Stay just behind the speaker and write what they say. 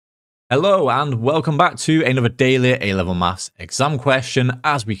Hello and welcome back to another daily A-level maths exam question.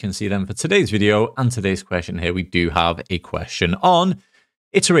 As we can see then for today's video and today's question here, we do have a question on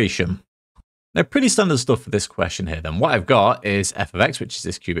iteration. Now pretty standard stuff for this question here then. What I've got is f of x, which is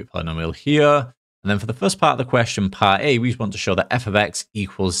this cubic polynomial here. And then for the first part of the question, part A, we just want to show that f of x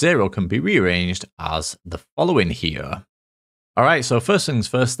equals 0 can be rearranged as the following here. All right, so first things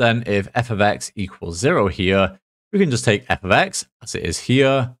first then, if f of x equals 0 here, we can just take f of x as it is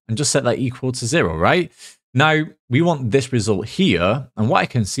here and just set that equal to 0, right? Now, we want this result here. And what I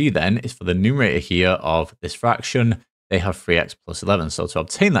can see then is for the numerator here of this fraction, they have 3x plus 11. So to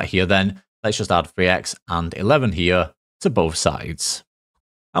obtain that here then, let's just add 3x and 11 here to both sides.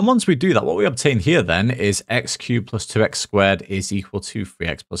 And once we do that, what we obtain here then is x cubed plus 2x squared is equal to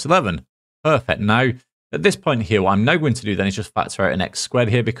 3x plus 11. Perfect. Now, at this point here, what I'm now going to do then is just factor out an x squared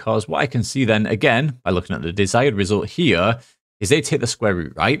here, because what I can see then, again, by looking at the desired result here, is they take the square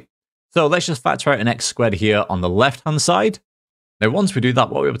root, right? So let's just factor out an x squared here on the left-hand side. Now, once we do that,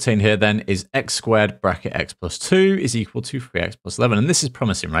 what we obtain here then is x squared bracket x plus 2 is equal to 3x plus 11. And this is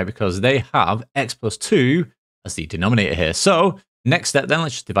promising, right? Because they have x plus 2 as the denominator here. So next step then,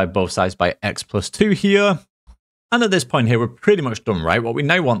 let's just divide both sides by x plus 2 here. And at this point here, we're pretty much done, right? What we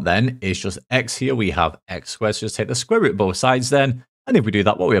now want then is just x here. We have x squared, so just take the square root of both sides then. And if we do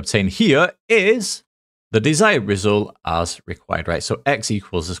that, what we obtain here is the desired result as required, right? So x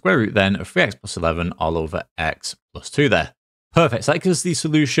equals the square root then of 3x plus 11 all over x plus 2 there. Perfect. So that gives us the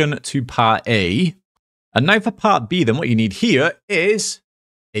solution to part A. And now for part B, then what you need here is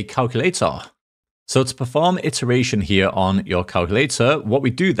a calculator. So to perform iteration here on your calculator, what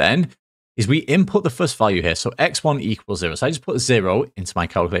we do then is we input the first value here. So x1 equals 0. So I just put 0 into my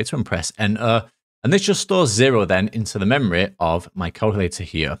calculator and press enter. And this just stores 0 then into the memory of my calculator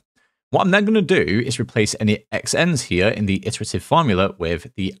here. What I'm then going to do is replace any xn's here in the iterative formula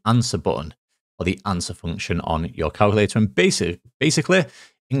with the answer button or the answer function on your calculator. And basically,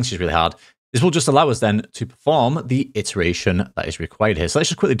 English is really hard. This will just allow us then to perform the iteration that is required here. So let's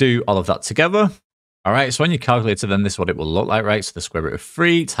just quickly do all of that together. All right, so on your calculator, then this is what it will look like, right? So the square root of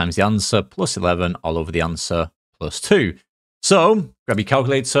 3 times the answer plus 11 all over the answer plus 2. So grab your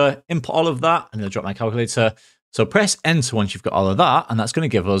calculator, input all of that. I'm going to drop my calculator. So press enter once you've got all of that, and that's going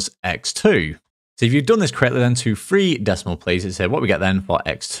to give us x2. So if you've done this correctly then to 3 decimal places here, what we get then for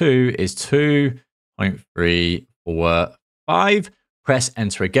x2 is 2.345. Press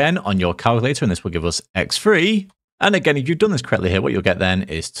enter again on your calculator, and this will give us x3. And again, if you've done this correctly here, what you'll get then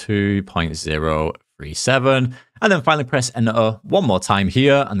is 2.037. And then finally press enter one more time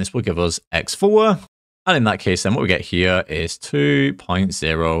here, and this will give us x4. And in that case, then what we get here is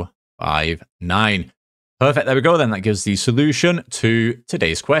 2.059. Perfect, there we go then. That gives the solution to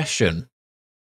today's question.